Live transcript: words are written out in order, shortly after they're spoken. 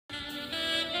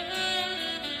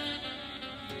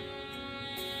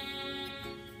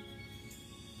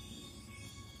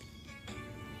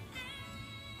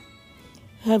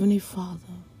Heavenly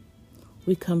Father,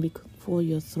 we come before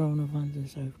your throne of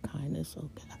undeserved kindness, oh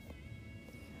God.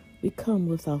 We come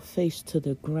with our face to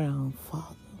the ground,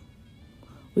 Father.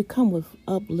 We come with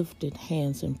uplifted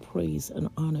hands in praise and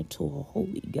honor to a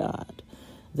holy God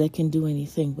that can do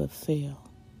anything but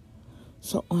fail.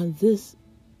 So on this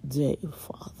day,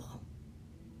 Father,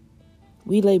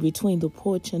 we lay between the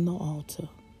porch and the altar.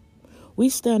 We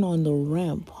stand on the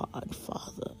rampart,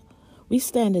 Father. We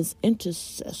stand as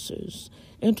intercessors,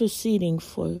 interceding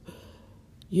for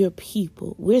your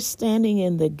people. We're standing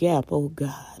in the gap, oh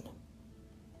God.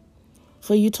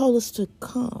 For you told us to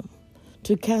come,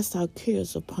 to cast our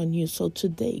cares upon you. So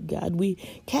today, God, we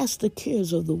cast the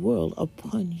cares of the world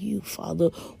upon you, Father.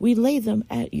 We lay them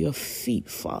at your feet,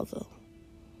 Father.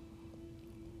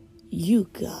 You,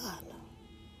 God,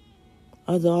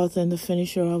 are the author and the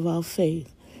finisher of our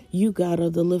faith. You, God, are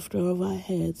the lifter of our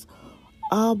heads.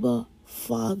 Abba,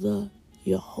 Father,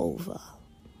 Jehovah.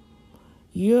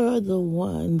 You're the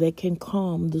one that can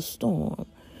calm the storm.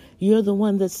 You're the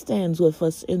one that stands with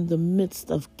us in the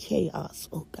midst of chaos,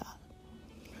 oh God.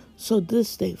 So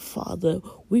this day, Father,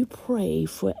 we pray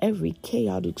for every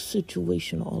chaotic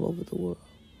situation all over the world.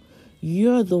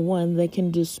 You're the one that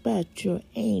can dispatch your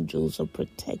angels of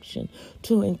protection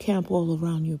to encamp all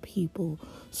around your people.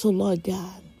 So, Lord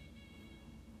God,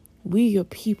 we, your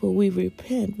people, we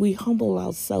repent, we humble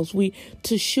ourselves, we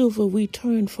teshuvah, we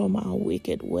turn from our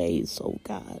wicked ways, oh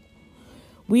God.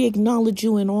 We acknowledge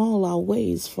you in all our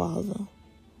ways, Father.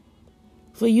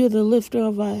 For you're the lifter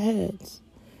of our heads.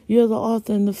 You're the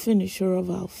author and the finisher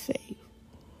of our faith.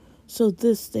 So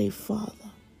this day, Father,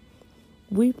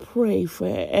 we pray for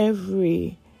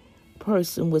every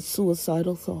person with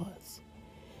suicidal thoughts,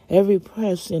 every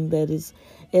person that is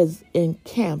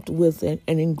encamped with and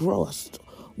engrossed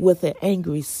with an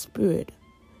angry spirit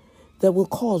that will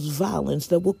cause violence,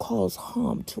 that will cause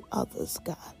harm to others,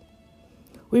 God.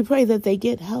 We pray that they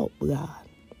get help, God.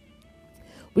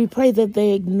 We pray that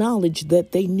they acknowledge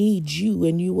that they need you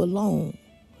and you alone.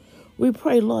 We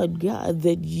pray, Lord God,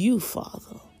 that you,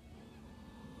 Father,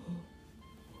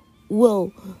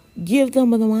 will give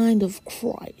them the mind of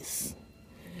Christ,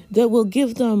 that will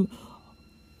give them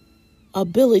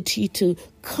ability to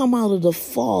come out of the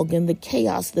fog and the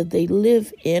chaos that they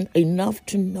live in enough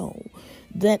to know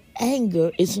that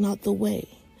anger is not the way.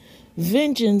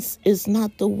 Vengeance is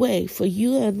not the way, for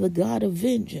you are the God of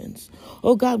vengeance.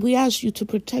 Oh God, we ask you to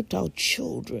protect our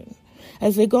children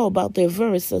as they go about their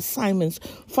various assignments.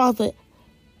 Father,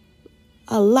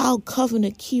 allow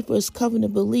covenant keepers,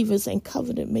 covenant believers, and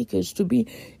covenant makers to be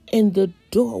in the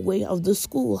doorway of the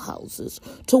schoolhouses,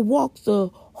 to walk the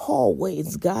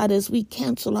hallways, God, as we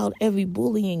cancel out every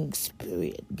bullying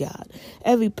spirit, God,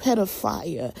 every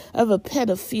pedophilia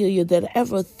that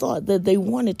ever thought that they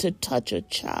wanted to touch a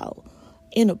child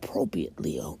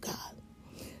inappropriately, oh God.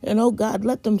 And oh God,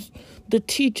 let the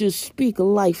teachers speak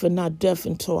life and not death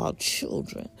into our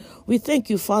children. We thank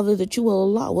you, Father, that you will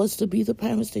allow us to be the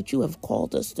parents that you have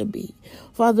called us to be.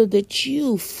 Father, that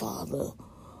you, Father,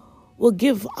 will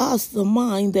give us the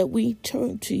mind that we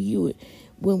turn to you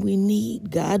when we need,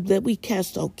 God, that we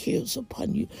cast our cares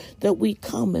upon you, that we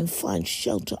come and find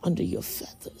shelter under your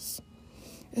feathers.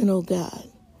 And oh God,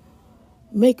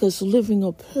 make us living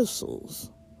epistles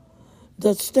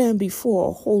that stand before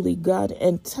a holy God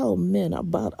and tell men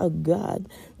about a God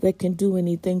that can do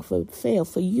anything but fail.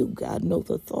 For you, God, know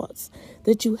the thoughts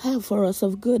that you have for us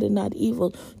of good and not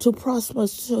evil, to prosper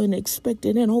us to an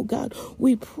expected end. Oh God,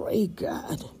 we pray,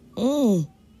 God,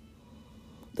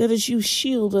 that as you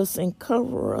shield us and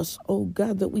cover us, oh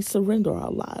God, that we surrender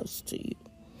our lives to you,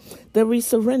 that we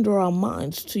surrender our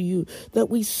minds to you, that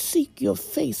we seek your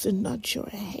face and not your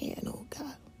hand, oh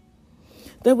God.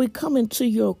 That we come into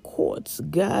your courts,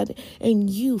 God, and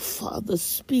you, Father,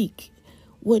 speak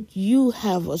what you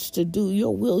have us to do,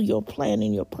 your will, your plan,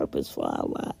 and your purpose for our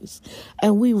lives.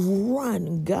 And we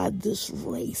run, God, this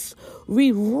race.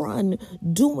 We run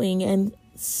doing and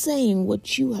saying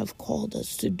what you have called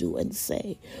us to do and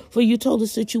say. For you told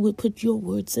us that you would put your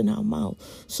words in our mouth.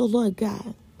 So, Lord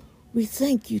God, we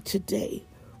thank you today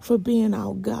for being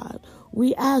our God.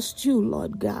 We asked you,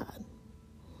 Lord God,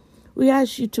 we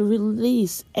ask you to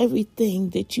release everything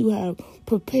that you have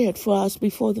prepared for us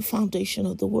before the foundation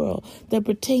of the world that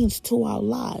pertains to our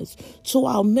lives, to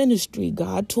our ministry,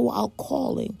 God, to our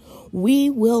calling. We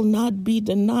will not be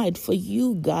denied, for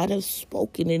you, God, have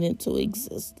spoken it into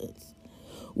existence.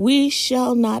 We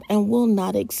shall not and will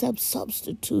not accept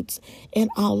substitutes in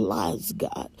our lives,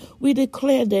 God. We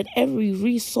declare that every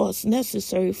resource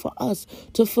necessary for us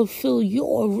to fulfill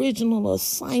your original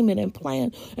assignment and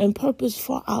plan and purpose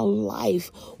for our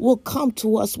life will come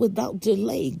to us without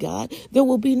delay, God. There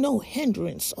will be no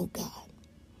hindrance, oh God.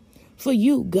 For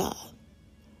you, God,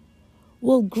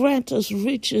 will grant us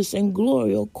riches and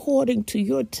glory according to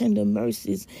your tender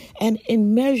mercies and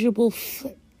immeasurable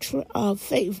favor,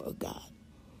 God.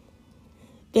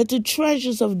 That the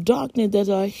treasures of darkness that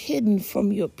are hidden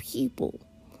from your people,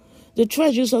 the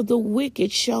treasures of the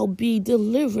wicked shall be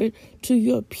delivered to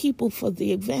your people for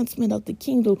the advancement of the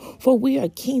kingdom, for we are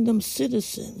kingdom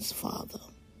citizens, Father.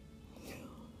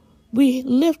 We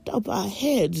lift up our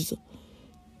heads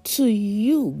to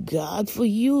you, God, for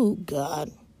you,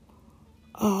 God,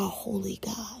 are holy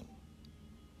God.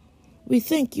 We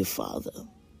thank you, Father,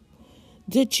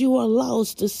 that you allow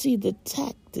us to see the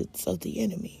tactics of the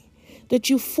enemy, that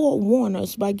you forewarn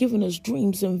us by giving us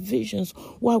dreams and visions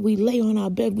while we lay on our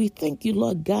bed. We thank you,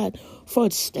 Lord God, for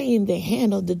staying the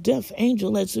hand of the death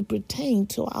angel as it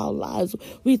pertains to our lives.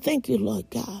 We thank you, Lord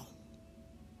God,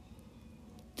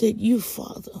 that you,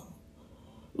 Father,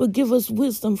 will give us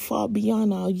wisdom far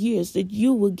beyond our years, that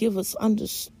you will give us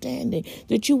understanding,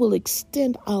 that you will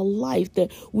extend our life,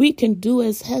 that we can do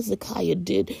as Hezekiah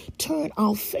did, turn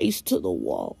our face to the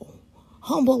wall,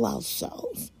 humble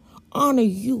ourselves, honor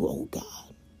you, oh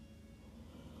God.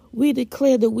 We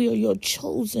declare that we are your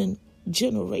chosen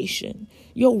generation,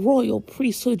 your royal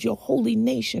priesthood, your holy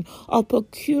nation, our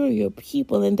peculiar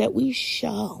people, and that we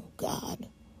shall, God,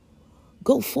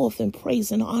 go forth in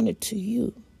praise and honor to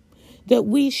you. That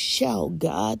we shall,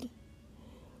 God,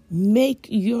 make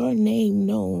your name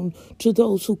known to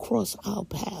those who cross our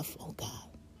path, oh God.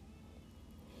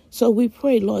 So we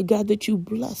pray, Lord God, that you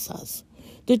bless us,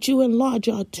 that you enlarge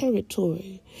our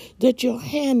territory, that your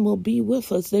hand will be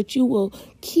with us, that you will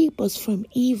keep us from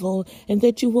evil, and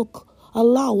that you will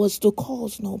allow us to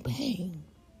cause no pain.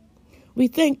 We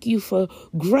thank you for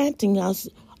granting us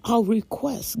our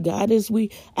requests, God, as we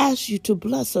ask you to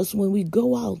bless us when we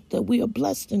go out, that we are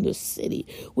blessed in the city.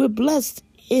 We're blessed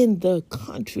in the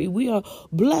country. We are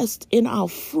blessed in our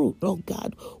fruit, oh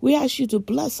God. We ask you to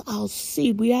bless our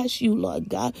seed. We ask you, Lord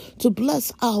God, to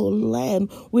bless our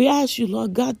land. We ask you,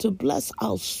 Lord God, to bless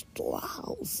our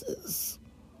storehouses.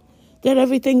 That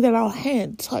everything that our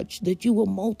hand touched, that you will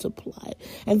multiply,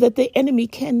 and that the enemy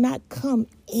cannot come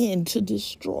in to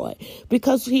destroy,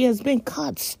 because he has been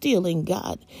caught stealing,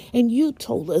 God. And you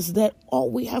told us that all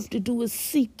we have to do is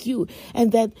seek you,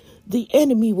 and that the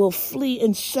enemy will flee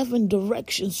in 7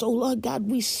 directions. So, Lord God,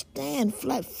 we stand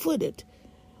flat-footed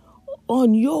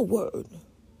on your word.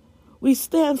 We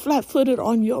stand flat-footed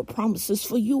on your promises,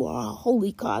 for you are a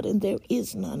holy God, and there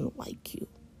is none like you.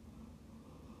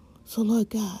 So, Lord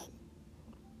God,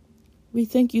 we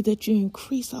thank you that you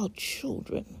increase our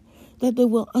children, that they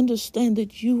will understand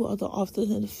that you are the author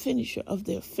and the finisher of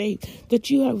their faith, that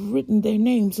you have written their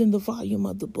names in the volume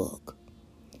of the book.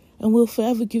 And we'll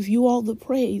forever give you all the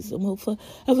praise, and we'll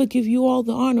forever give you all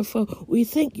the honor, for we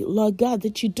thank you, Lord God,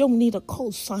 that you don't need a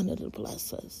cosigner to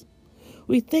bless us.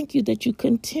 We thank you that you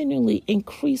continually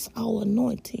increase our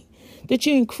anointing, that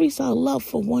you increase our love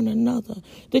for one another,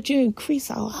 that you increase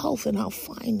our health and our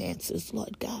finances,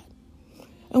 Lord God.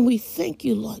 And we thank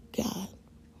you, Lord God,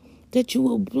 that you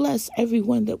will bless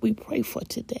everyone that we pray for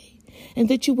today, and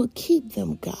that you will keep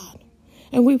them, God.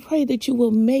 And we pray that you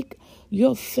will make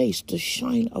your face to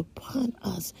shine upon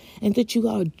us, and that you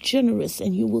are generous,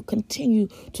 and you will continue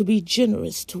to be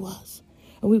generous to us.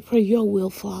 And we pray your will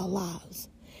for our lives.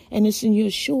 And it's in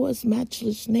Yeshua's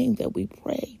matchless name that we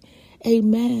pray.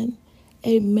 Amen,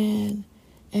 amen,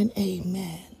 and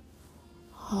amen.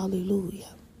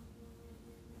 Hallelujah.